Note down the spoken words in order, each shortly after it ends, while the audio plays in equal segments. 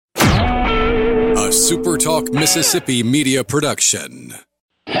a Super Talk Mississippi media production.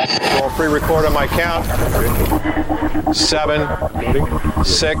 I'll pre-record on my count. 7,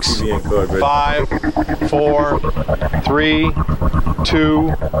 6, 5, 4, 3,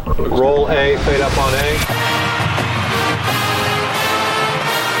 2. Roll A, fade up on A.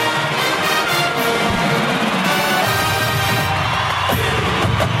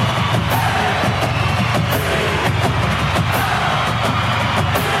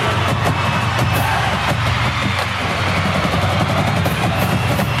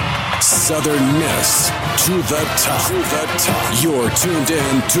 Southern Miss to the top. You're tuned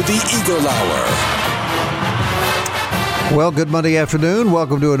in to the Eagle Hour. Well, good Monday afternoon.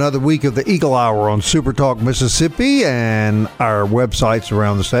 Welcome to another week of the Eagle Hour on Super Talk Mississippi and our websites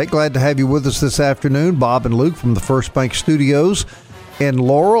around the state. Glad to have you with us this afternoon. Bob and Luke from the First Bank Studios in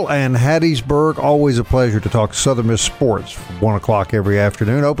Laurel and Hattiesburg. Always a pleasure to talk Southern Miss sports from 1 o'clock every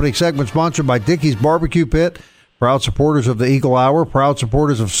afternoon. Opening segment sponsored by Dickey's Barbecue Pit. Proud supporters of the Eagle Hour, proud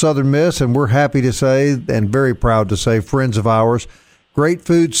supporters of Southern Miss, and we're happy to say, and very proud to say, friends of ours. Great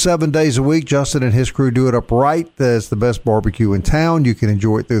food 7 days a week. Justin and his crew do it up right. It's the best barbecue in town. You can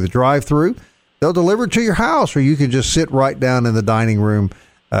enjoy it through the drive-thru. They'll deliver it to your house, or you can just sit right down in the dining room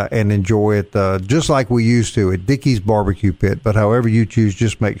and enjoy it just like we used to at Dickey's Barbecue Pit. But however you choose,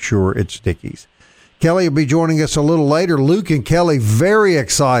 just make sure it's Dickey's. Kelly will be joining us a little later. Luke and Kelly very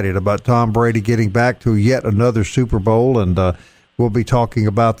excited about Tom Brady getting back to yet another Super Bowl, and we'll be talking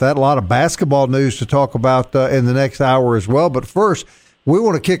about that. A lot of basketball news to talk about in the next hour as well. But first, we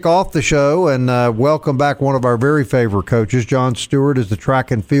want to kick off the show and welcome back one of our very favorite coaches. Jon Stewart is the track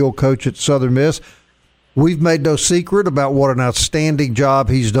and field coach at Southern Miss. We've made no secret about what an outstanding job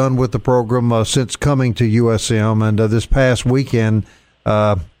he's done with the program since coming to USM, and this past weekend,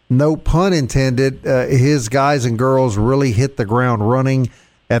 no pun intended, his guys and girls really hit the ground running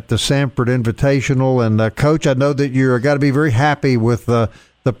at the Sanford Invitational. And, Coach, I know that you've got to be very happy with the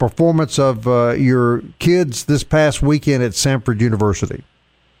performance of your kids this past weekend at Sanford University.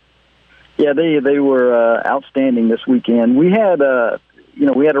 Yeah, they were outstanding this weekend. We had a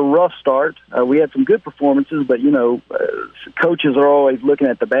rough start. We had some good performances, but, coaches are always looking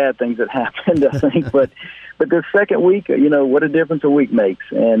at the bad things that happened, I think. But the second week, what a difference a week makes.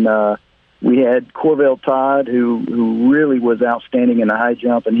 And we had Corvell Todd, who really was outstanding in the high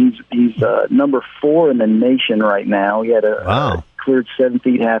jump, and he's number 4 in the nation right now. He had a cleared 7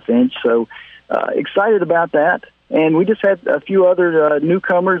 feet, half inch. So excited about that. And we just had a few other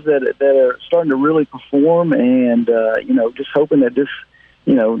newcomers that are starting to really perform, and just hoping that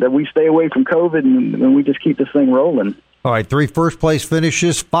that we stay away from COVID and we just keep this thing rolling. All right, 3 first-place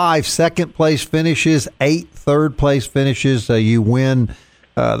finishes, 5 second-place finishes, 8 third-place finishes. You win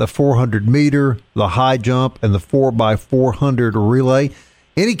the 400-meter, the high jump, and the 4x400 relay.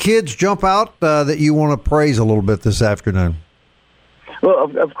 Any kids jump out that you want to praise a little bit this afternoon? Well,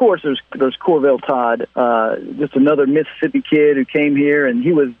 of course, there's Corvell Todd, just another Mississippi kid who came here, and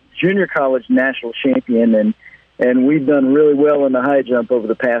he was junior college national champion, and we've done really well in the high jump over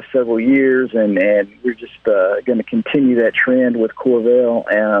the past several years, and we're just going to continue that trend with Corvell.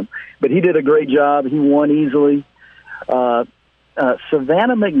 But he did a great job. He won easily.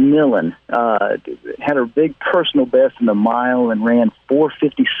 Savannah McMillan had her big personal best in the mile and ran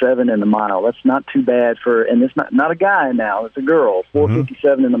 4:57 in the mile. That's not too bad and it's not a guy now, it's a girl,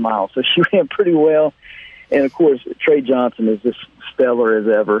 4:57 in the mile. So she ran pretty well. And of course, Trey Johnson is just stellar as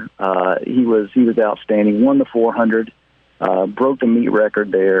ever. He was outstanding. Won the 400, broke the meet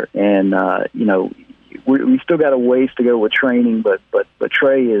record there, and we still got a ways to go with training, but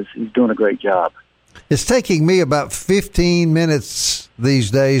Trey he's doing a great job. It's taking me about 15 minutes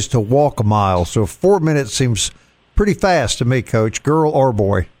these days to walk a mile, so 4 minutes seems pretty fast to me, Coach, girl or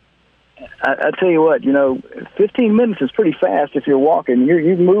boy. I tell you what, 15 minutes is pretty fast if you're walking.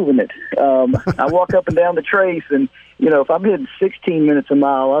 You're moving it. I walk up and down the trace, and if I'm hitting 16 minutes a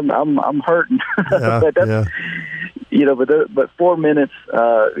mile, I'm hurting. But 4 minutes.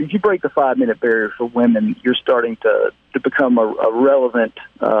 If you break the 5-minute barrier for women, you're starting to become a relevant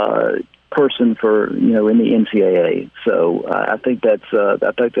person for in the NCAA. So I think that's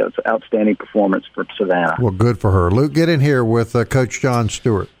outstanding performance for Savannah. Well, good for her. Luke, get in here with Coach Jon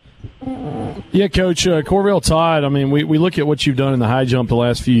Stewart. Yeah, Coach, Corvell Todd, I mean, we look at what you've done in the high jump the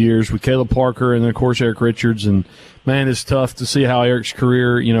last few years with Caleb Parker and then, of course, Eric Richards. And, man, it's tough to see how Eric's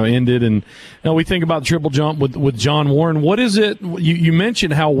career, ended. And we think about triple jump with John Warren. What is it? You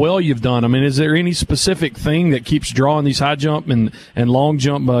mentioned how well you've done. I mean, is there any specific thing that keeps drawing these high jump and long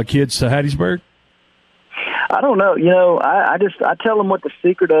jump kids to Hattiesburg? I don't know. I tell them what the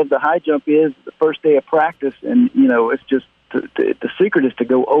secret of the high jump is the first day of practice, and it's just the secret is to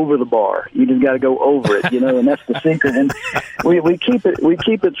go over the bar. You just got to go over it, and that's the secret. And we keep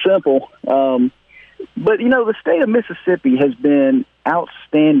it simple. But the state of Mississippi has been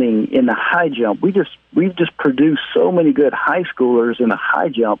outstanding in the high jump. We've just produced so many good high schoolers in the high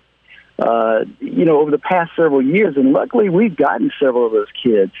jump, over the past several years, and luckily we've gotten several of those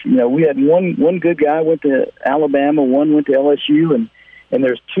kids. We had one good guy went to Alabama, one went to LSU, and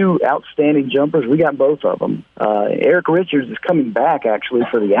there's two outstanding jumpers. We got both of them. Eric Richards is coming back actually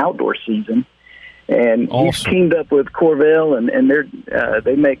for the outdoor season, and awesome. He's teamed up with Corvell, and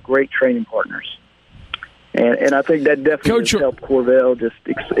they make great training partners. And I think that definitely has helped Corvell just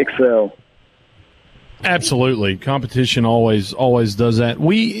excel. Absolutely. Competition always does that.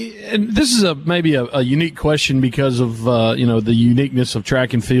 And this is maybe a unique question because of, the uniqueness of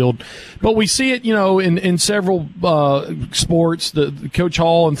track and field, but we see it, in several, sports. The Coach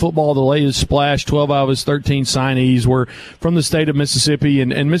Hall in football, the latest splash, 12 out of his 13 signees were from the state of Mississippi,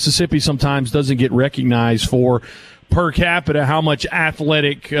 and Mississippi sometimes doesn't get recognized for per capita how much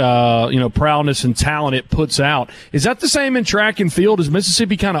athletic prowess and talent it puts out. Is that the same in track and field? Is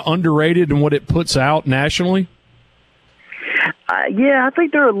Mississippi kind of underrated in what it puts out nationally? Yeah, I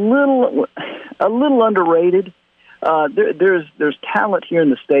think they're a little underrated. There's talent here in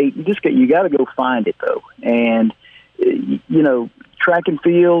the state. You got to go find it though. And track and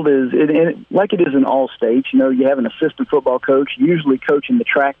field is like it is in all states. You have an assistant football coach usually coaching the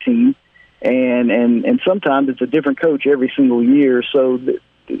track team. And sometimes it's a different coach every single year, so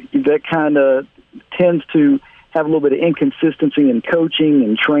that kind of tends to have a little bit of inconsistency in coaching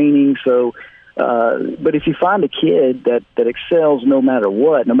and training. So, but if you find a kid that excels no matter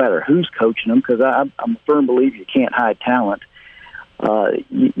what, no matter who's coaching them, because I'm a firm believer you can't hide talent.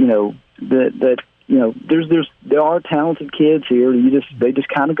 There are talented kids here. They just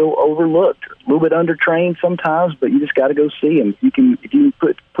kind of go overlooked, a little bit undertrained sometimes, but you just got to go see them. If you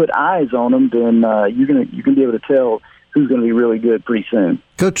put eyes on them, then you can be able to tell who's going to be really good pretty soon.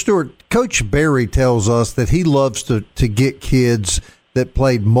 Coach Stewart, Coach Berry tells us that he loves to get kids that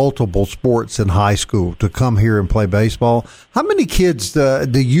played multiple sports in high school to come here and play baseball. How many kids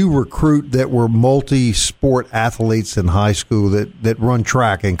do you recruit that were multi-sport athletes in high school that run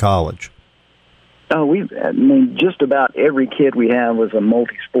track in college? Oh, just about every kid we have was a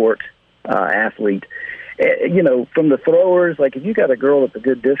multi-sport athlete. From the throwers, like if you got a girl that's a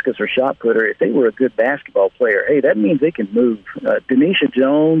good discus or shot putter, if they were a good basketball player, hey, that means they can move. Denisha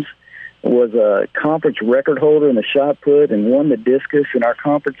Jones was a conference record holder in the shot put and won the discus in our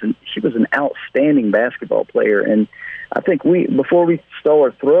conference, and she was an outstanding basketball player. And I think before we saw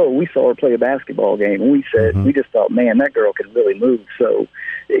her throw, we saw her play a basketball game, and we said, we just thought, man, that girl can really move. So,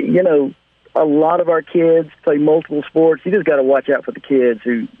 a lot of our kids play multiple sports. You just got to watch out for the kids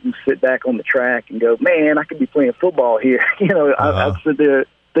who sit back on the track and go, man, I could be playing football here. I sit there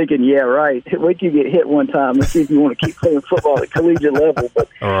thinking, yeah, right. Wait till you get hit one time. Let's see if you want to keep playing football at collegiate level. But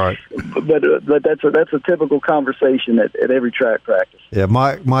all right. But that's a typical conversation at every track practice. Yeah,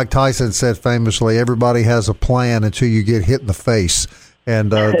 Mike Tyson said famously, everybody has a plan until you get hit in the face.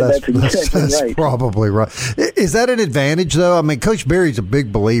 And that's right. Probably right. Is that an advantage, though? I mean, Coach Berry's a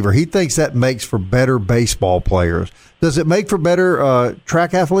big believer. He thinks that makes for better baseball players. Does it make for better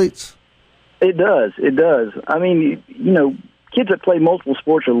track athletes? It does. It does. I mean, kids that play multiple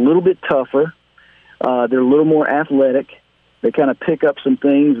sports are a little bit tougher. They're a little more athletic. They kind of pick up some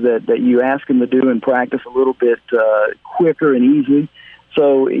things that you ask them to do in practice a little bit quicker and easily.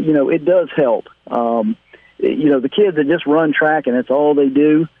 So, it does help. The kids that just run track and that's all they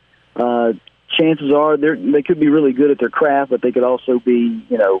do, chances are they could be really good at their craft, but they could also be,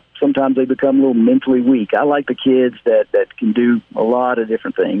 sometimes they become a little mentally weak. I like the kids that can do a lot of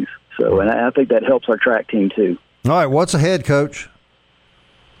different things. So, and I think that helps our track team too. All right, what's ahead, Coach?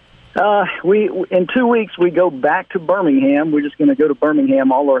 We in 2 weeks we go back to Birmingham. We're just going to go to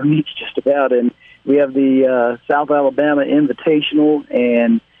Birmingham, all our meets just about, and we have the South Alabama Invitational,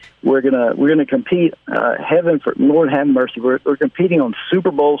 and we're gonna compete. Lord have mercy, we're competing on Super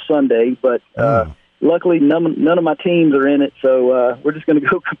Bowl Sunday, but luckily none of my teams are in it, so we're just gonna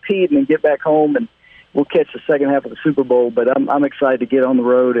go compete and then get back home, and we'll catch the second half of the Super Bowl. But I'm excited to get on the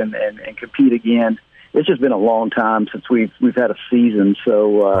road and compete again. It's just been a long time since we've had a season,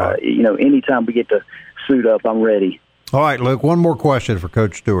 so anytime we get to suit up, I'm ready. All right, Luke. One more question for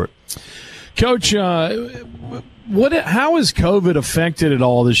Coach Stewart. Coach, how has COVID affected it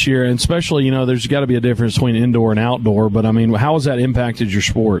all this year? And especially, there's got to be a difference between indoor and outdoor. But I mean, how has that impacted your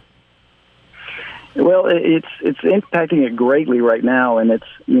sport? Well, it's impacting it greatly right now, and it's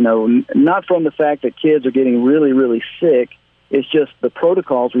not from the fact that kids are getting really, really sick. It's just the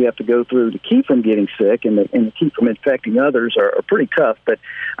protocols we have to go through to keep from getting sick and to keep from infecting others are pretty tough. But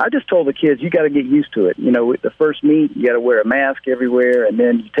I just told the kids, you got to get used to it. You know, with the first meet, you got to wear a mask everywhere, and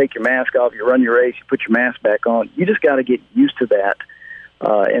then you take your mask off, you run your race, you put your mask back on. You just got to get used to that.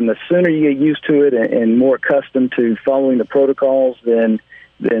 And the sooner you get used to it and more accustomed to following the protocols, then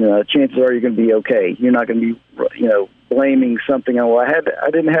chances are you're going to be okay. You're not going to be, blaming something on, well, I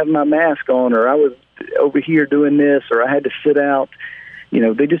didn't have my mask on, or I was over here doing this, or I had to sit out.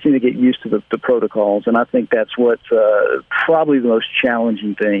 They just need to get used to the protocols, and I think that's what's probably the most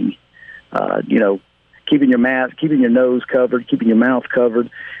challenging thing. Keeping your mask, keeping your nose covered, keeping your mouth covered.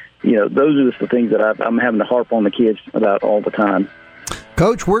 Those are just the things that I'm having to harp on the kids about all the time.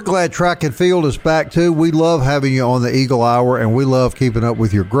 Coach, we're glad track and field is back, too. We love having you on the Eagle Hour, and we love keeping up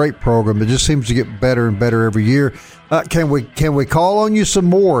with your great program. It just seems to get better and better every year. Can we call on you some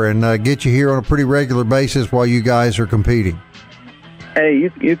more and get you here on a pretty regular basis while you guys are competing?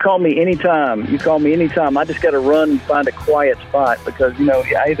 Hey, you call me anytime. I just got to run and find a quiet spot because,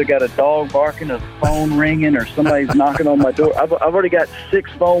 I either got a dog barking, a phone ringing, or somebody's knocking on my door. I've already got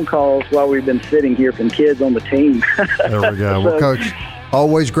 6 phone calls while we've been sitting here from kids on the team. There we go. Well, Coach,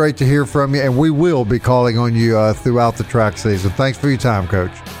 always great to hear from you, and we will be calling on you throughout the track season. Thanks for your time,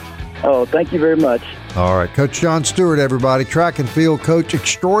 Coach. Oh, thank you very much. All right. Coach Jon Stewart, everybody, track and field coach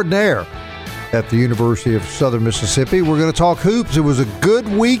extraordinaire at the University of Southern Mississippi. We're going to talk hoops. It was a good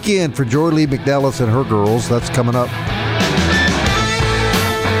weekend for Joy Lee McNellis and her girls. That's coming up.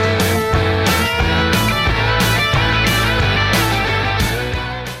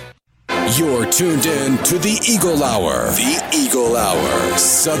 You're tuned in to the Eagle Hour. The Eagle Hour.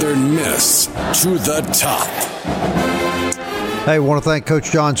 Southern Miss to the top. Hey, I want to thank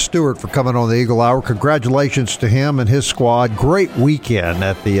Coach Jon Stewart for coming on the Eagle Hour. Congratulations to him and his squad. Great weekend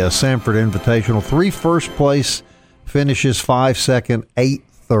at the Sanford Invitational. 3 first-place finishes, 5 second, 8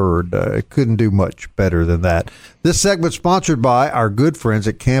 third. Couldn't do much better than that. This segment sponsored by our good friends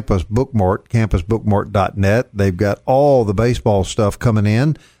at Campus Bookmart, campusbookmart.net. They've got all the baseball stuff coming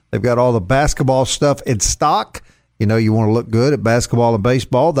in. They've got all the basketball stuff in stock. You want to look good at basketball and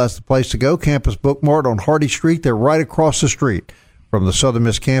baseball. That's the place to go. Campus Bookmart on Hardy Street. They're right across the street from the Southern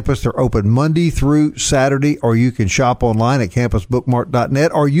Miss campus. They're open Monday through Saturday, or you can shop online at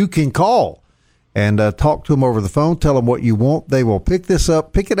campusbookmart.net, or you can call and talk to them over the phone. Tell them what you want. They will pick this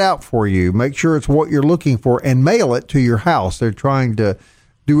up, pick it out for you, make sure it's what you're looking for, and mail it to your house. They're trying to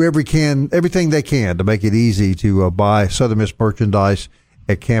do everything they can to make it easy to buy Southern Miss merchandise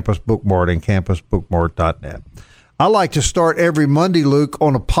at Campus Bookmart and campusbookmart.net. I like to start every Monday, Luke,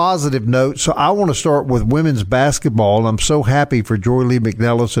 on a positive note, so I want to start with women's basketball, and I'm so happy for Joy Lee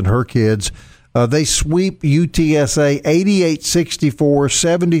McNellis and her kids. They sweep UTSA 88-64,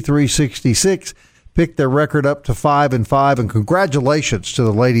 73-66, picked their record up to 5-5, and congratulations to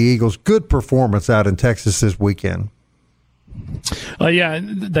the Lady Eagles. Good performance out in Texas this weekend.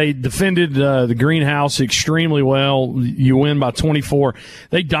 They defended the greenhouse extremely well. You win by 24.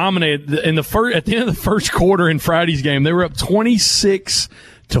 They dominated at the end of the first quarter in Friday's game. They were up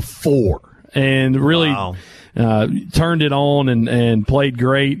 26-4 and really turned it on and played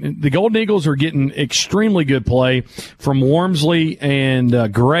great. The Golden Eagles are getting extremely good play from Wormsley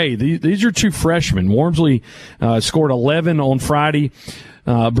and Gray. These are 2 freshmen. Wormsley scored 11 on Friday.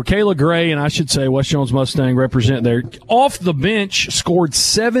 Bracayla Gray, and I should say West Jones Mustang represent there. Off the bench, scored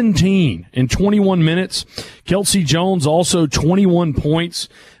 17 in 21 minutes. Kelsey Jones also 21 points.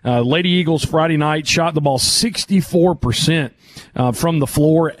 Lady Eagles Friday night shot the ball 64% from the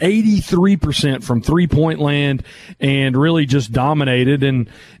floor, 83% from three-point land, and really just dominated. And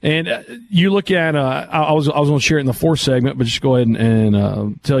you look at I was going to share it in the 4th segment, but just go ahead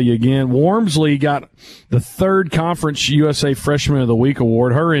and tell you again. Wormsley got the 3rd Conference USA Freshman of the Week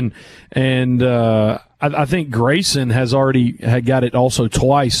award. Her and I think Grayson had got it also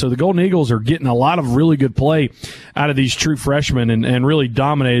twice. So the Golden Eagles are getting a lot of really good play out of these true freshmen and really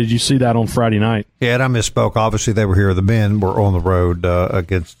dominated. You see that on Friday night. Yeah, and I misspoke. Obviously, they were here. The men were on the road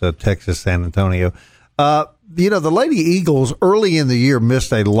against Texas San Antonio. The Lady Eagles early in the year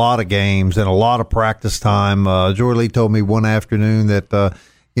missed a lot of games and a lot of practice time. Joy Lee told me one afternoon that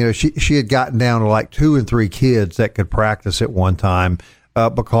she had gotten down to like 2 and 3 kids that could practice at one time.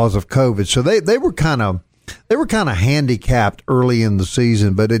 Because of COVID. So they were kind of handicapped early in the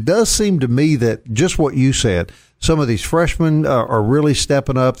season, but it does seem to me that just what you said, some of these freshmen are really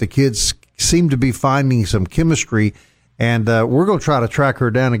stepping up. The kids seem to be finding some chemistry, and we're going to try to track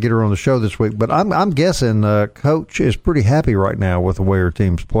her down and get her on the show this week. But I'm guessing Coach is pretty happy right now with the way her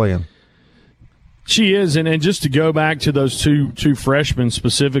team's playing. She is, and just to go back to those two freshmen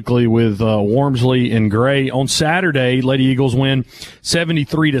specifically with Wormsley and Gray, on Saturday, Lady Eagles win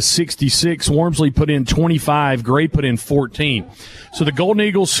 73-66. Wormsley put in 25, Gray put in 14. So the Golden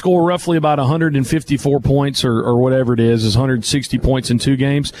Eagles score roughly about 154 points or whatever it is 160 points in 2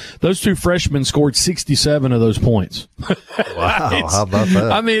 games. Those 2 freshmen scored 67 of those points. Wow, how about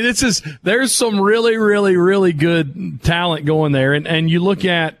that? I mean, there's some really, really, really good talent going there. And you look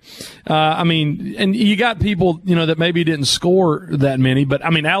at, and you got people, that maybe didn't score that many, but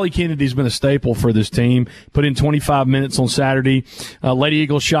I mean, Allie Kennedy's been a staple for this team. Put in 25 minutes on Saturday. Lady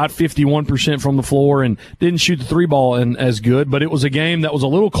Eagles shot 51% from the floor and didn't shoot the 3-ball as good, but it was a game that was a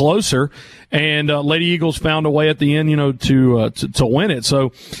little closer, and Lady Eagles found a way at the end, to win it.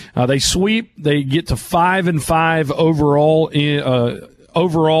 So they sweep. They get to 5-5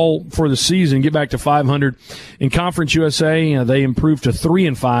 overall for the season, get back to 500. In Conference USA, they improved to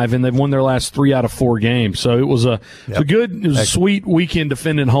 3-5, and they've won their last 3 out of 4 games. So it was a sweet weekend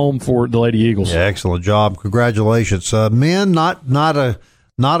defending home for the Lady Eagles. Yeah, excellent job. Congratulations. Men, not a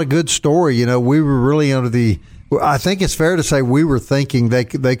good story. We were really I think it's fair to say we were thinking they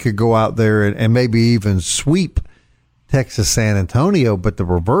could go out there and maybe even sweep Texas San Antonio, but the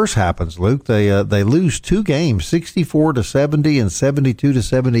reverse happens, Luke. They lose 2 games, 64-70 and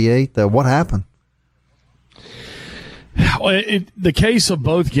 72-78. What happened? The case of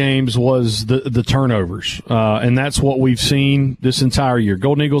both games was the turnovers, and that's what we've seen this entire year.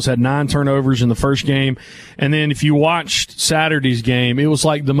 Golden Eagles had 9 turnovers in the first game, and then if you watched Saturday's game, it was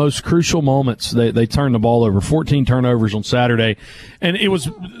like the most crucial moments. They turned the ball over, 14 turnovers on Saturday, and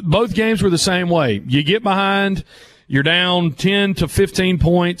both games were the same way. You get behind, you're down 10 to 15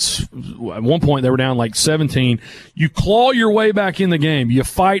 points. At one point, they were down like 17. You claw your way back in the game. You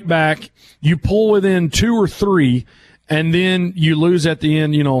fight back. You pull within 2 or 3, and then you lose at the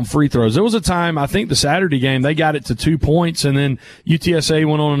end, on free throws. There was a time, I think the Saturday game, they got it to 2 points, and then UTSA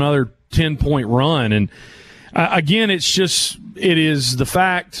went on another 10-point run. And again, it is the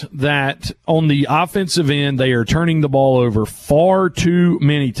fact that on the offensive end, they are turning the ball over far too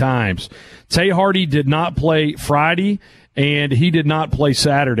many times. Tay Hardy did not play Friday, and he did not play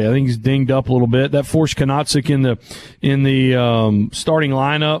Saturday. I think he's dinged up a little bit. That forced Kanatzik in the starting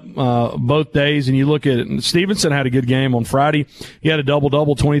lineup both days. And you look at it, Stevenson had a good game on Friday. He had a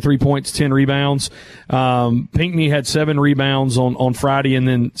double-double, 23 points, 10 rebounds. Pinckney had 7 rebounds on Friday. And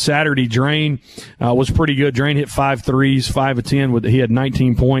then Saturday, Drain was pretty good. Drain hit 5 threes, 5 of 10. He had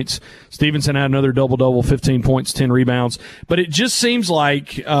 19 points. Stevenson had another double-double, 15 points, 10 rebounds. But it just seems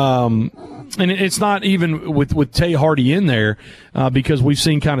like and it's not even with Tay Hardy in there because we've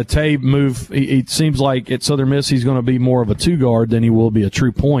seen kind of Tay move. It seems like at Southern Miss he's going to be more of a 2-guard than he will be a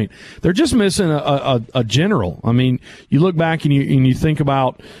true point. They're just missing a general. I mean, you look back and you think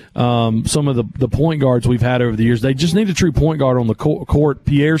about some of the point guards we've had over the years. They just need a true point guard on the court.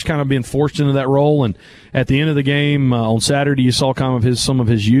 Pierre's kind of been forced into that role, and at the end of the game on Saturday, you saw kind of some of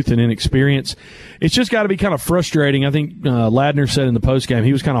his youth and inexperience. It's just got to be kind of frustrating. I think Ladner said in the postgame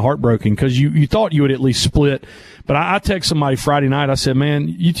he was kind of heartbroken because you thought you would at least split. But I text somebody Friday night. I said, "Man,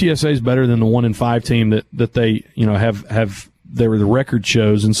 UTSA is better than the 1-5 team that they have the record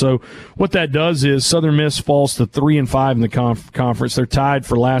shows." And so what that does is Southern Miss falls to 3-5 in the conference. They're tied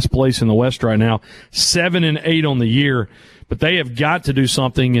for last place in the West right now, 7-8 on the year. But they have got to do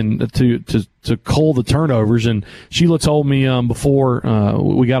something and to cull the turnovers. And Sheila told me before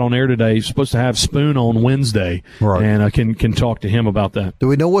we got on air today, he's supposed to have Spoon on Wednesday, right, and I can talk to him about that. Do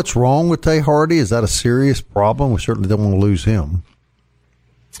we know what's wrong with Tay Hardy? Is that a serious problem? We certainly don't want to lose him.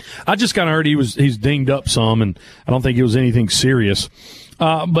 I just kind of heard he's dinged up some, and I don't think it was anything serious.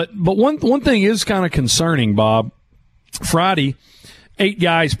 But one thing is kind of concerning, Bob. Friday, 8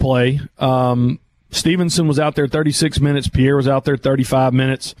 guys play. Stevenson was out there 36 minutes. Pierre was out there 35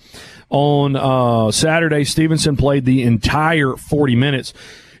 minutes. On Saturday, Stevenson played the entire 40 minutes.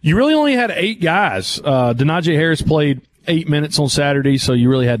 You really only had 8 guys. Denaje Harris played 8 minutes on Saturday, so you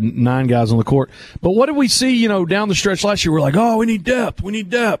really had 9 guys on the court. But what did we see, down the stretch last year? We're like, we need depth.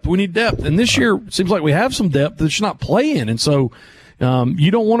 And this year, it seems like we have some depth that's just not playing. And so you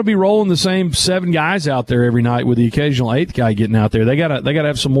don't want to be rolling the same 7 guys out there every night with the occasional 8th guy getting out there. They gotta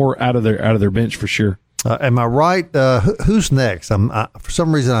have some more out of their bench for sure. Am I right? Who's next? For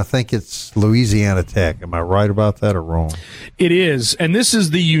some reason, I think it's Louisiana Tech. Am I right about that or wrong? It is, and this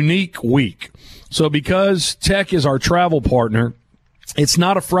is the unique week. So because Tech is our travel partner, it's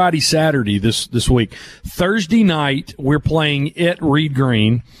not a Friday, Saturday this week. Thursday night, we're playing at Reed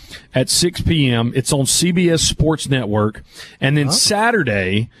Green at 6 p.m. It's on CBS Sports Network. And then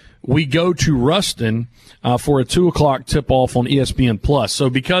Saturday, we go to Ruston for a 2:00 tip-off on ESPN+. So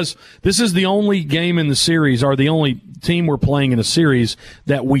because this is the only game in the series, or the only team we're playing in a series,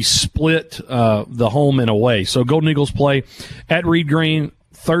 that we split the home and away. So Golden Eagles play at Reed Green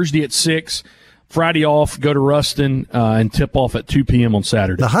Thursday at 6, Friday off, go to Ruston, and tip off at 2 p.m. on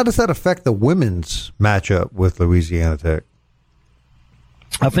Saturday. Now, how does that affect the women's matchup with Louisiana Tech?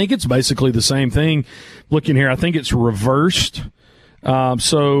 I think it's basically the same thing. Looking here, I think it's reversed.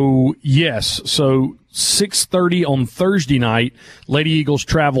 So 6:30 on Thursday night, Lady Eagles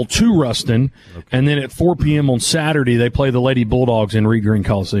travel to Ruston, and then at 4 p.m. on Saturday, they play the Lady Bulldogs in Reed Green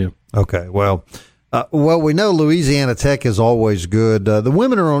Coliseum. Okay, well, we know Louisiana Tech is always good. The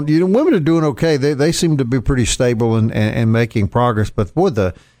women are women are doing okay. They seem to be pretty stable and making progress. But boy,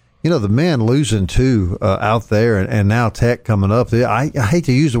 the men losing two out there, and now Tech coming up. I hate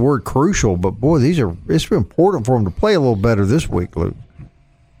to use the word crucial, but boy, it's important for them to play a little better this week, Luke.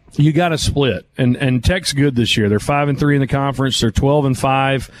 You got to split, and Tech's good this year. They're 5-3 in the conference. They're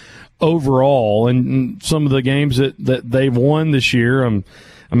 12-5 overall, and some of the games that they've won this year.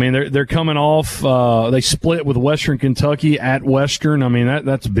 I mean, they're coming off. They split with Western Kentucky at Western. I mean,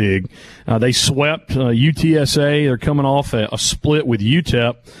 that's big. They swept UTSA. They're coming off a split with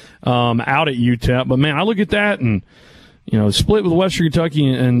UTEP out at UTEP. But man, I look at that and split with Western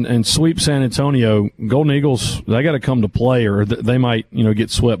Kentucky and sweep San Antonio. Golden Eagles, they got to come to play, or they might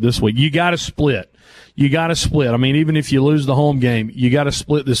get swept this week. You got to split. You got to split. I mean, even if you lose the home game, you got to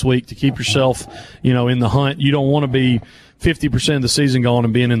split this week to keep yourself in the hunt. You don't want to be 50% of the season gone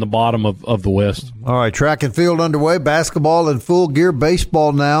and being in the bottom of the West. All right, track and field underway, basketball in full gear,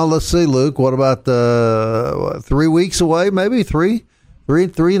 baseball now. Let's see, Luke, what about 3 weeks away, maybe three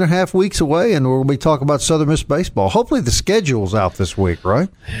and a half weeks away, and we'll be talking about Southern Miss baseball. Hopefully the schedule's out this week, right?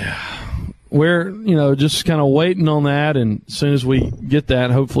 Yeah. We're, just kind of waiting on that, and as soon as we get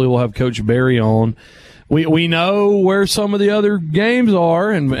that, hopefully we'll have Coach Barry on. We know where some of the other games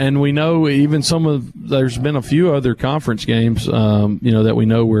are, and we know even there's been a few other conference games, that we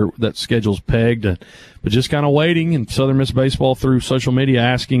know where that schedule's pegged. But just kind of waiting, and Southern Miss baseball through social media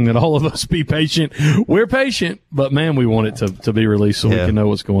asking that all of us be patient. We're patient, but man, we want it to be released so we can know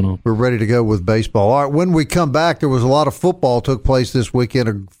what's going on. We're ready to go with baseball. All right, when we come back, there was a lot of football took place this weekend.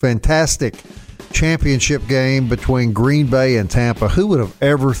 A fantastic championship game between Green Bay and Tampa. Who would have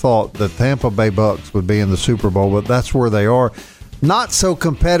ever thought that Tampa Bay Bucks would be in the Super Bowl? But that's where they are. Not so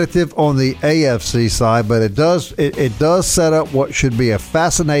competitive on the AFC side, but it does set up what should be a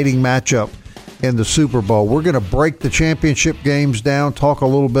fascinating matchup in the Super Bowl. We're going to break the championship games down, talk a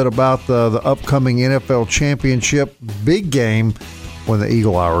little bit about the upcoming NFL championship big game when the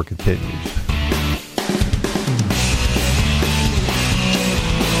Eagle Hour continues.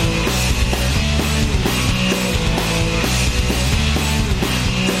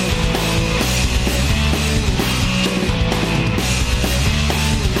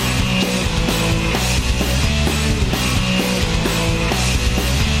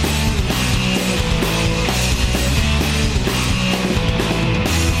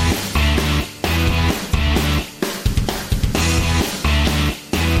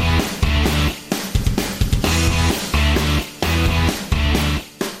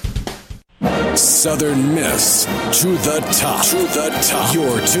 Southern Miss to the top. To the top.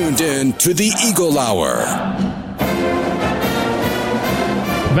 You're tuned in to the Eagle Hour.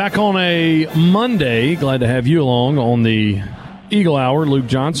 Back on a Monday. Glad to have you along on the Eagle Hour. Luke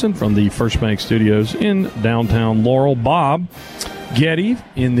Johnson from the First Bank Studios in downtown Laurel. Bob Getty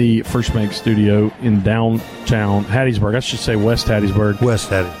in the First Bank Studio in downtown Hattiesburg. I should say West Hattiesburg. West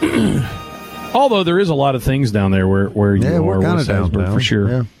Hattiesburg. Although there is a lot of things down there where you are, we're kind West of Hattiesburg downtown. for sure.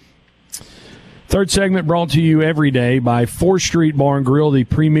 Yeah. Third segment brought to you every day by 4th Street Bar and Grill, the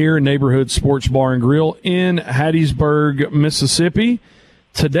premier neighborhood sports bar and grill in Hattiesburg, Mississippi.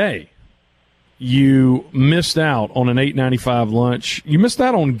 Today, you missed out on an $8.95 lunch. You missed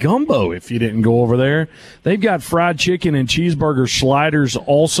out on gumbo if you didn't go over there. They've got fried chicken and cheeseburger sliders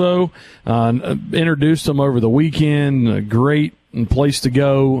also. Introduced them over the weekend. A great place to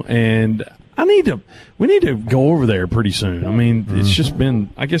go, and we need to go over there pretty soon. I mean, it's just been,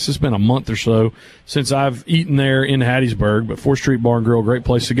 I guess it's been a month or so since I've eaten there in Hattiesburg, but 4th Street Bar and Grill, great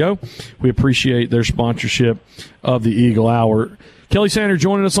place to go. We appreciate their sponsorship of the Eagle Hour. Kelly Sanders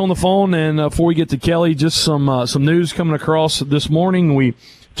joining us on the phone, and before we get to Kelly, just some news coming across this morning. We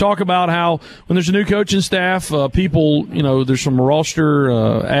talk about how when there's a new coaching staff, people, there's some roster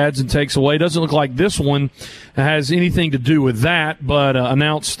adds and takes away. It doesn't look like this one has anything to do with that, but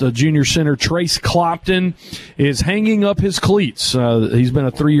announced junior center Trace Clopton is hanging up his cleats. He's been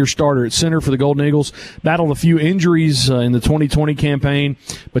a 3-year starter at center for the Golden Eagles, battled a few injuries in the 2020 campaign,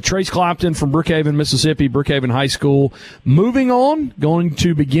 but Trace Clopton from Brookhaven, Mississippi, Brookhaven High School, moving on, going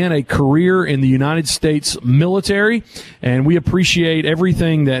to begin a career in the United States military, and we appreciate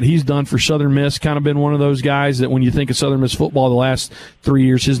everything that he's done for Southern Miss. Kind of been one of those guys that when you think of Southern Miss football the last 3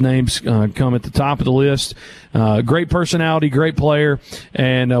 years, his name's come at the top of the list. Great personality, great player,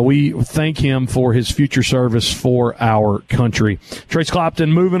 and we thank him for his future service for our country. Trace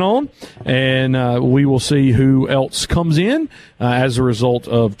Clopton moving on, and we will see who else comes in as a result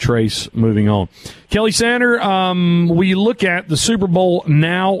of Trace moving on. Kelly Sander, we look at the Super Bowl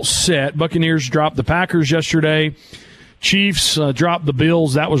now set. Buccaneers dropped the Packers yesterday. Chiefs dropped the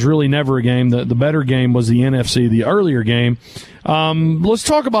Bills. That was really never a game. The better game was the NFC, the earlier game. Let's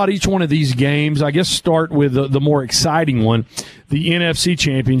talk about each one of these games. I guess start with the more exciting one, the NFC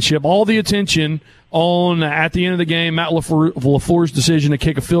Championship. All the attention on, at the end of the game, Matt LaFleur's decision to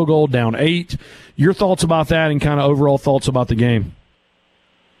kick a field goal down 8. Your thoughts about that and kind of overall thoughts about the game?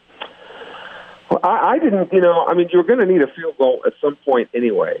 Well, I didn't, you're going to need a field goal at some point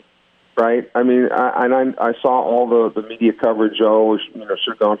anyway. Right. I mean, I saw all the media coverage. Should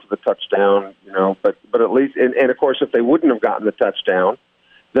have gone for the touchdown. But at least, and of course, if they wouldn't have gotten the touchdown,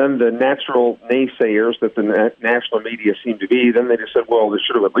 then the natural naysayers that the national media seem to be, then they just said, well, they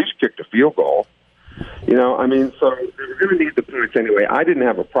should have at least kicked a field goal. So they were going to need the points anyway. I didn't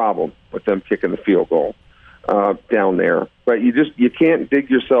have a problem with them kicking the field goal down there, but you can't dig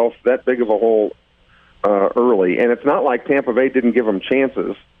yourself that big of a hole early, and it's not like Tampa Bay didn't give them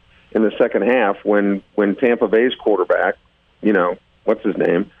chances in the second half when Tampa Bay's quarterback, what's his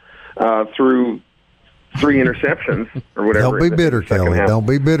name, threw 3 interceptions or whatever. Don't be bitter, Kelly. Don't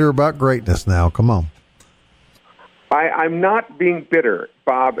be bitter about greatness now. Come on. I'm not being bitter,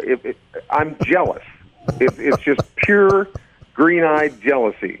 Bob. I'm jealous. It's just pure green-eyed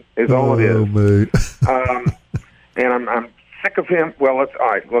jealousy is all it is. And I'm sick of him. Well, all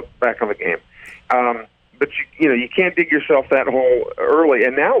right, look back on the game. But you can't dig yourself that hole early.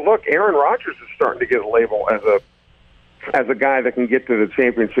 And now look, Aaron Rodgers is starting to get a label as a guy that can get to the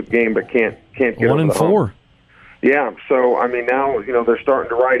championship game but can't get 1-4. Home. Yeah. So now they're starting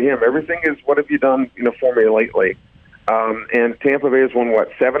to ride him. Everything is what have you done for me lately? And Tampa Bay has won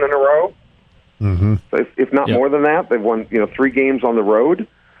 7 in a row. Mm-hmm. So if not more than that, they've won 3 games on the road.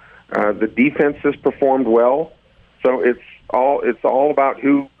 The defense has performed well. So it's all about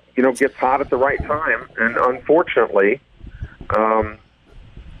who gets hot at the right time, and unfortunately, and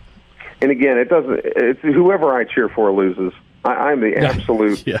again, it's whoever I cheer for loses. I'm the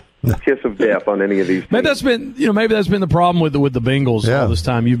absolute kiss of death on any of these teams. Maybe that's been the problem with the Bengals all this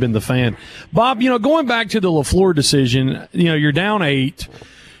time. You've been the fan, Bob. Going back to the LaFleur decision, you're down 8.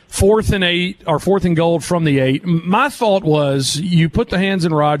 4th and 8 or 4th and goal from the 8. My thought was you put the hands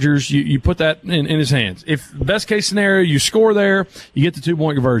in Rodgers, you put that in his hands. If best case scenario, you score there, you get the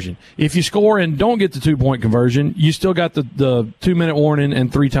 2-point conversion. If you score and don't get the 2-point conversion, you still got the 2-minute warning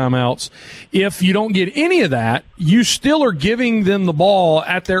and 3 timeouts. If you don't get any of that, you still are giving them the ball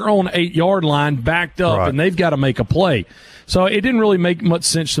at their own 8-yard line backed up, and they've got to make a play. So it didn't really make much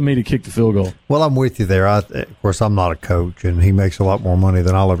sense to me to kick the field goal. Well, I'm with you there. Of course, I'm not a coach, and he makes a lot more money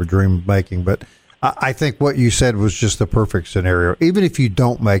than I'll ever dream of making. But I think what you said was just the perfect scenario. Even if you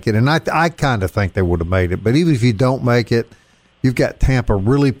don't make it, and I kind of think they would have made it, but even if you don't make it, you've got Tampa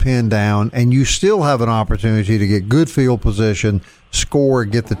really pinned down, and you still have an opportunity to get good field position, score,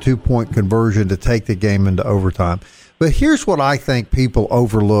 and get the 2-point conversion to take the game into overtime. But here's what I think people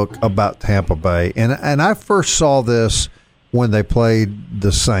overlook about Tampa Bay, and I first saw this when they played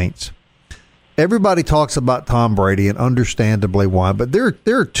the Saints. Everybody talks about Tom Brady, and understandably why, but there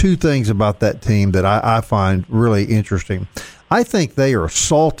are 2 things about that team that I find really interesting. I think they are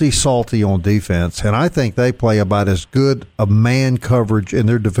salty on defense, and I think they play about as good a man coverage in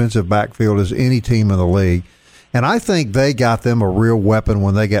their defensive backfield as any team in the league. And I think they got them a real weapon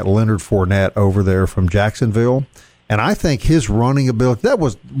when they got Leonard Fournette over there from Jacksonville. And I think his running ability, that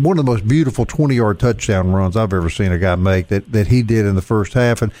was one of the most beautiful 20-yard touchdown runs I've ever seen a guy make that he did in the first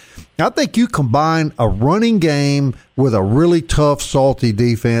half. And I think you combine a running game with a really tough, salty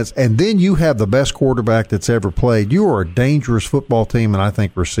defense, and then you have the best quarterback that's ever played. You are a dangerous football team, and I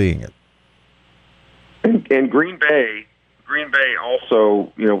think we're seeing it. And Green Bay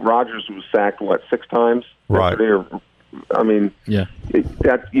also, Rodgers was sacked, 6 times? Right. That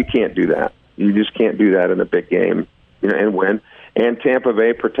you can't do that. You just can't do that in a big game. And win. and Tampa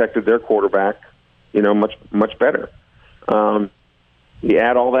Bay protected their quarterback, much better. You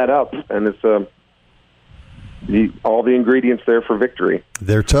add all that up, and it's all the ingredients there for victory.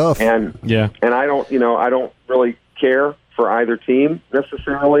 They're tough, and I don't really care for either team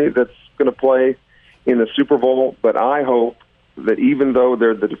necessarily that's going to play in the Super Bowl, but I hope that even though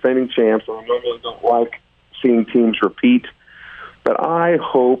they're the defending champs, and I normally don't like seeing teams repeat, but I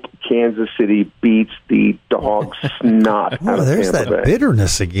hope Kansas City beats the dog snot out of Tampa Bay. There's that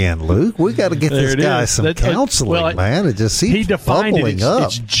bitterness again, Luke. We got to get this guy some counseling, man. It just seems bubbling up.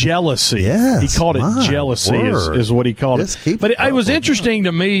 It's jealousy. Yes, he called it jealousy is what he called it. But it was interesting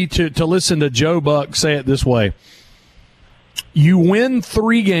to me to listen to Joe Buck say it this way. You win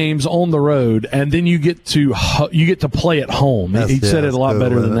 3 games on the road, and then you get to play at home. He said it a lot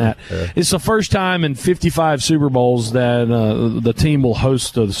better than that. Yeah. It's the first time in 55 Super Bowls that the team will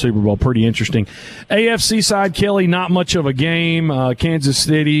host the Super Bowl. Pretty interesting. AFC side, Kelly, not much of a game. Kansas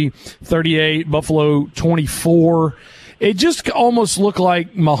City 38, Buffalo 24. It just almost looked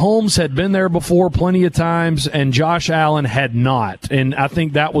like Mahomes had been there before plenty of times, and Josh Allen had not. And I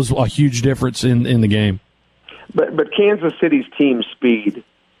think that was a huge difference in the game. But Kansas City's team speed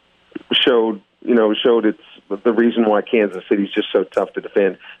showed it's the reason why Kansas City's just so tough to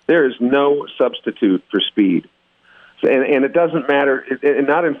defend. There is no substitute for speed, and it doesn't matter. And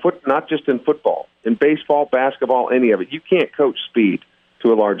not just in football, in baseball, basketball, any of it. You can't coach speed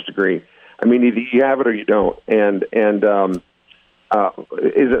to a large degree. I mean, either you have it or you don't. And is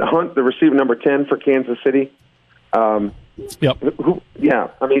it Hunt, the receiver number 10 for Kansas City? Yep.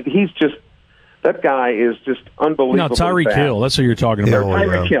 I mean, he's just. That guy is just unbelievable. No, Tyreek Hill. That's what you're talking about.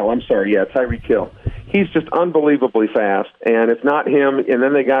 Tyreek Hill. I'm sorry. Yeah, Tyreek Hill. He's just unbelievably fast. And if not him, and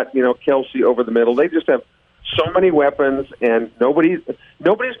then they got Kelsey over the middle. They just have so many weapons, and nobody's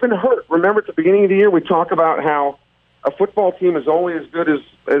been hurt. Remember at the beginning of the year we talk about how a football team is only as good as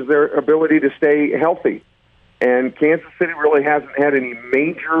their ability to stay healthy. And Kansas City really hasn't had any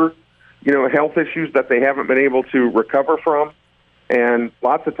major health issues that they haven't been able to recover from. And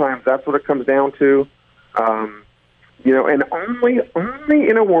lots of times that's what it comes down to. And only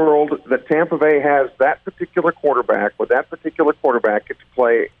in a world that Tampa Bay has that particular quarterback, with that particular quarterback get to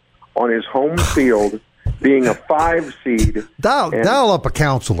play on his home field, being a 5 seed. Dial up a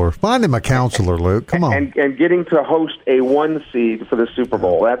counselor. Find him a counselor, Luke. Come on. And getting to host a 1 seed for the Super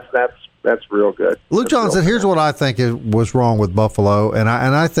Bowl. That's real good. Luke Johnson, here's what I think was wrong with Buffalo, and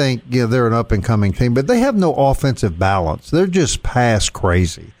I think they're an up and coming team, but they have no offensive balance. They're just pass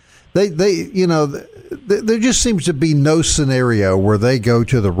crazy. There just seems to be no scenario where they go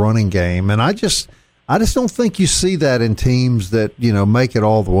to the running game, and I just don't think you see that in teams that make it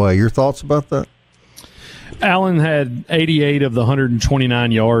all the way. Your thoughts about that? Allen had 88 of the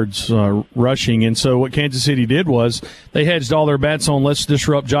 129 yards rushing, and so what Kansas City did was they hedged all their bets on let's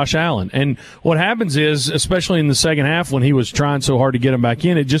disrupt Josh Allen. And what happens is, especially in the second half when he was trying so hard to get him back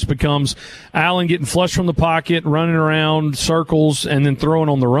in, it just becomes Allen getting flushed from the pocket, running around circles, and then throwing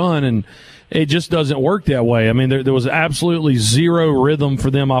on the run, and it just doesn't work that way. I mean, there was absolutely zero rhythm for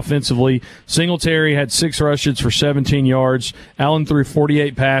them offensively. Singletary had 6 rushes for 17 yards. Allen threw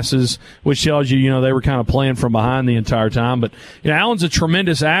 48 passes, which tells you, they were kind of playing from behind the entire time. But Allen's a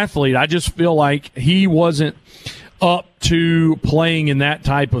tremendous athlete. I just feel like he wasn't up to playing in that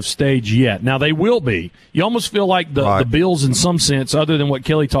type of stage yet. Now, they will be. You almost feel like the Bills in some sense, other than what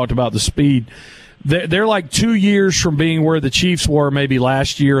Kelly talked about, the speed. They're like 2 years from being where the Chiefs were maybe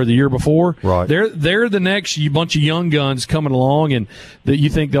last year or the year before. Right. They're the next bunch of young guns coming along, and that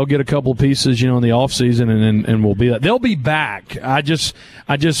you think they'll get a couple of pieces, in the offseason, and will be that. They'll be back. I just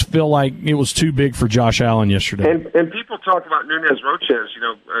feel like it was too big for Josh Allen yesterday. And people talk about Nunez Roches,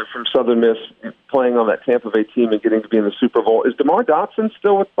 from Southern Miss playing on that Tampa Bay team and getting to be in the Super Bowl. Is DeMar Dotson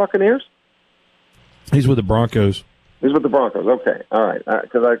still with Buccaneers? He's with the Broncos. He's with the Broncos. Okay, all right.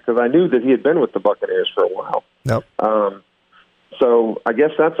 Because I knew that he had been with the Buccaneers for a while. Yep. So I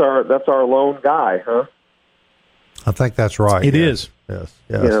guess that's our lone guy, huh? I think that's right. It is. Yes.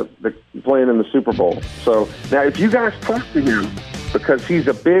 Playing in the Super Bowl. So now, if you guys talk to him, because he's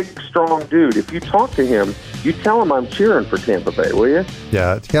a big, strong dude, if you talk to him, you tell him I'm cheering for Tampa Bay, will you?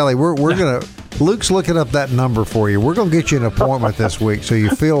 Yeah, Kelly, we're gonna. Luke's looking up that number for you. We're going to get you an appointment this week so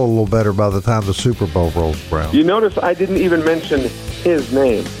you feel a little better by the time the Super Bowl rolls around. You notice I didn't even mention his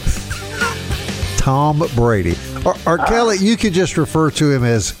name. Tom Brady. Or Kelly, you could just refer to him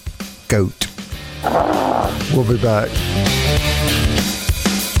as GOAT. We'll be back.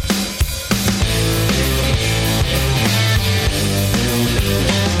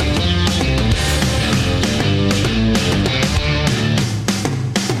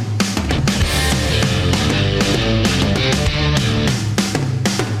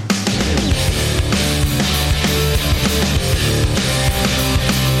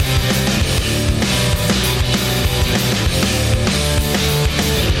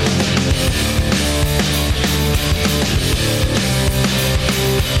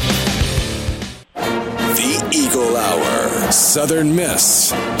 Southern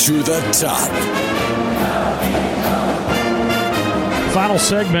Miss to the top. Final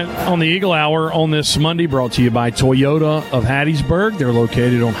segment on the Eagle Hour on this Monday brought to you by Toyota of Hattiesburg. They're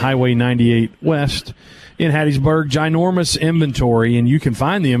located on Highway 98 West in Hattiesburg. Ginormous inventory, and you can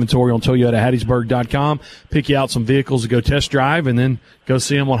find the inventory on ToyotaHattiesburg.com. Pick you out some vehicles to go test drive and then go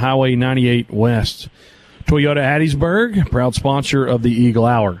see them on Highway 98 West. Toyota Hattiesburg, proud sponsor of the Eagle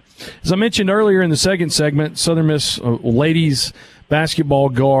Hour. As I mentioned earlier in the second segment, Southern Miss ladies basketball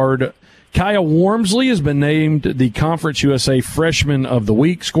guard Kaya Wormsley has been named the Conference USA Freshman of the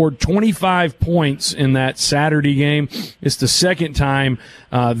Week, scored 25 points in that Saturday game. It's the second time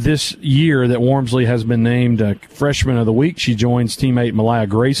this year that Wormsley has been named Freshman of the Week. She joins teammate Malaya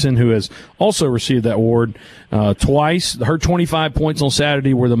Grayson, who has also received that award twice. Her 25 points on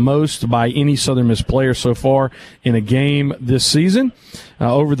Saturday were the most by any Southern Miss player so far in a game this season.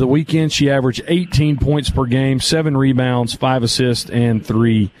 Over the weekend, she averaged 18 points per game, 7 rebounds, 5 assists, and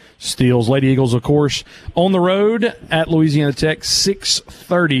 3 steals. Lady Eagles, of course, on the road at Louisiana Tech,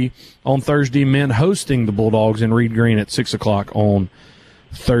 6:30 on Thursday. Men hosting the Bulldogs in Reed Green at 6 o'clock on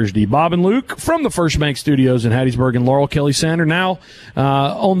Thursday. Bob and Luke from the First Bank Studios in Hattiesburg and Laurel. Kelly Sander now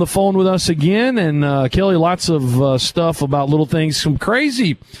on the phone with us again. And, Kelly, lots of stuff about little things, some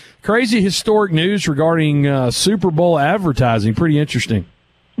crazy historic news regarding Super Bowl advertising. Pretty interesting.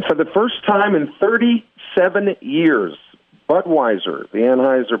 For the first time in 37 years, Budweiser, the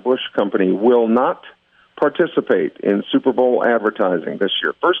Anheuser-Busch company, will not participate in Super Bowl advertising this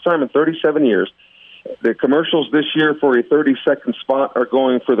year. First time in 37 years. The commercials this year for a 30-second spot are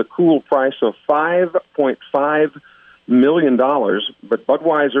going for the cool price of $5.5 million, but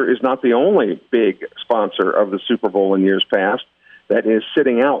Budweiser is not the only big sponsor of the Super Bowl in years past that is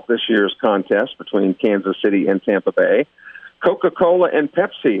sitting out this year's contest between Kansas City and Tampa Bay. Coca-Cola and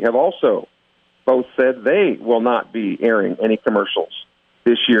Pepsi have also both said they will not be airing any commercials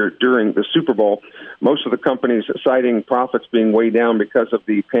this year during the Super Bowl. Most of the companies citing profits being way down because of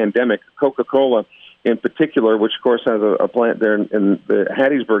the pandemic. Coca-Cola in particular, which of course has a plant there in the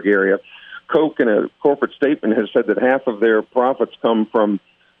Hattiesburg area, Coke in a corporate statement has said that half of their profits come from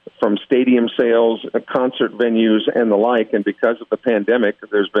stadium sales, concert venues, and the like. And because of the pandemic,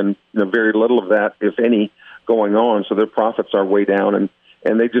 there's been very little of that, if any, going on. So their profits are way down.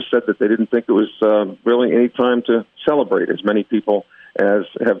 And they just said that they didn't think it was really any time to celebrate as many people as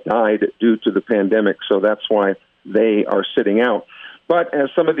have died due to the pandemic. So that's why they are sitting out. But as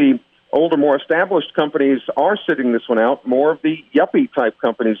some of the older, more established companies are sitting this one out, more of the yuppie-type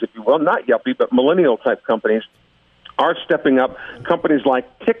companies, if you will, not yuppie, but millennial-type companies, are stepping up. Companies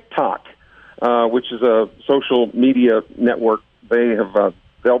like TikTok, which is a social media network,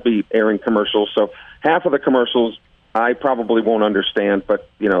 they'll be airing commercials. So half of the commercials I probably won't understand, but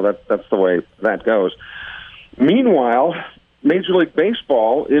that's the way that goes. Meanwhile, Major League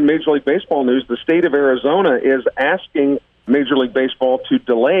Baseball news, the state of Arizona is asking Major League Baseball to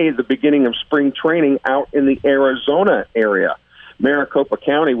delay the beginning of spring training out in the Arizona area. Maricopa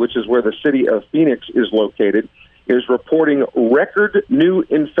County, which is where the city of Phoenix is located, is reporting record new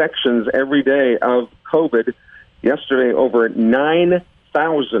infections every day of COVID. Yesterday, over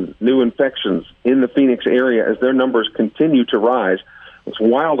 9,000 new infections in the Phoenix area as their numbers continue to rise. What's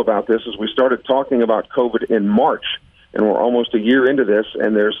wild about this is we started talking about COVID in March, and we're almost a year into this,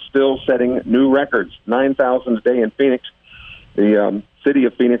 and they're still setting new records, 9,000 a day in Phoenix. The city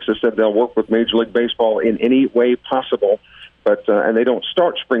of Phoenix has said they'll work with Major League Baseball in any way possible, but and they don't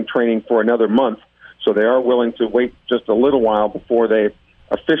start spring training for another month, so they are willing to wait just a little while before they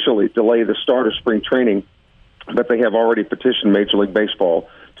officially delay the start of spring training, but they have already petitioned Major League Baseball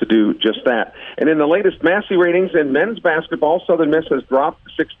to do just that. And in the latest Massey ratings in men's basketball, Southern Miss has dropped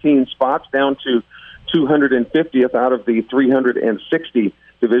 16 spots down to 250th out of the 360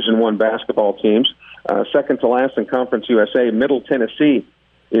 Division I basketball teams. Second to last in Conference USA, Middle Tennessee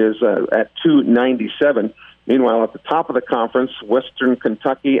is at 297. Meanwhile, at the top of the conference, Western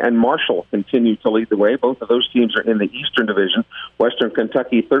Kentucky and Marshall continue to lead the way. Both of those teams are in the Eastern Division. Western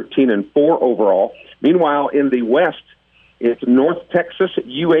Kentucky 13-4 overall. Meanwhile, in the West, it's North Texas,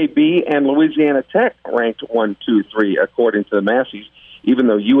 UAB, and Louisiana Tech ranked 1, 2, 3 according to the Masseys. Even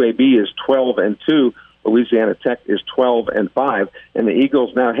though UAB is 12-2, Louisiana Tech is 12-5, and the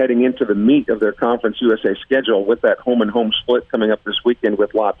Eagles now heading into the meat of their Conference USA schedule with that home-and-home split coming up this weekend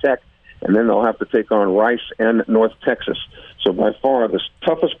with La Tech, and then they'll have to take on Rice and North Texas. So by far the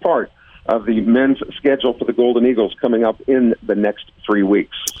toughest part of the men's schedule for the Golden Eagles coming up in the next 3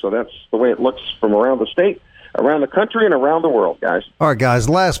 weeks. So that's the way it looks from around the state, around the country, and around the world, guys. All right, guys,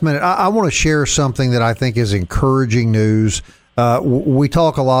 last minute. I want to share something that I think is encouraging news. We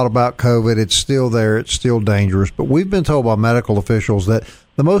talk a lot about COVID. It's still there. It's still dangerous. But we've been told by medical officials that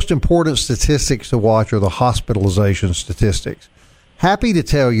the most important statistics to watch are the hospitalization statistics. Happy to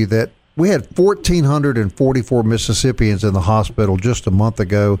tell you that we had 1,444 Mississippians in the hospital just a month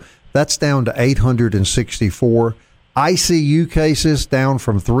ago. That's down to 864. ICU cases down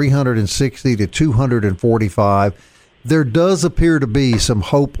from 360 to 245. There does appear to be some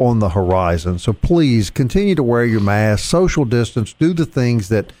hope on the horizon. So please continue to wear your mask, social distance, do the things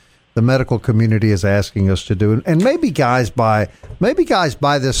that the medical community is asking us to do. And maybe guys by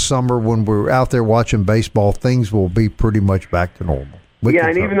this summer when we're out there watching baseball, things will be pretty much back to normal.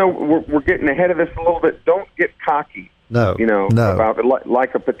 And even though we're getting ahead of this a little bit, don't get cocky. No. About it,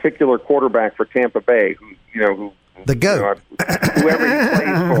 like a particular quarterback for Tampa Bay who the GOAT. Whoever he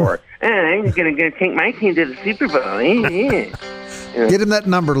plays for. I'm going to take my team to the Super Bowl. Yeah. Get him that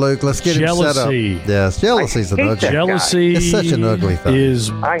number, Luke. Let's get him set up. Yes, jealousy's an ugly. Jealousy it's such an ugly thing.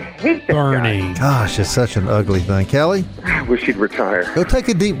 I hate that burning. Guy. Gosh, it's such an ugly thing. Kelly, I wish he'd retire. Go take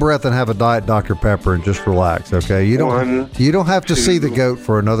a deep breath and have a Diet Dr. Pepper and just relax. Okay, you don't have to see the GOAT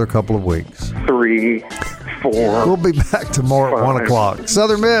for another couple of weeks. 3, 4. We'll be back tomorrow at 1 o'clock.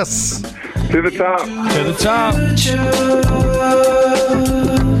 Southern Miss to the top. To the top.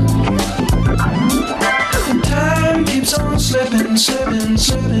 Time keeps on slipping, slipping,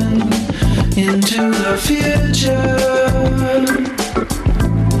 slipping into the future.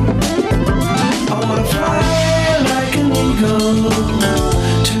 I wanna fly like an eagle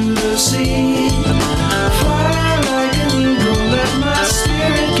to the sea. Fly like an eagle, let my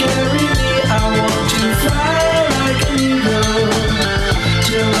spirit carry me. I want to fly like an eagle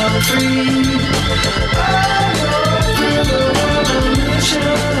till I'm free. I go through the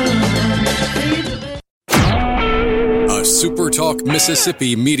revolution. A SuperTalk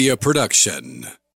Mississippi media production.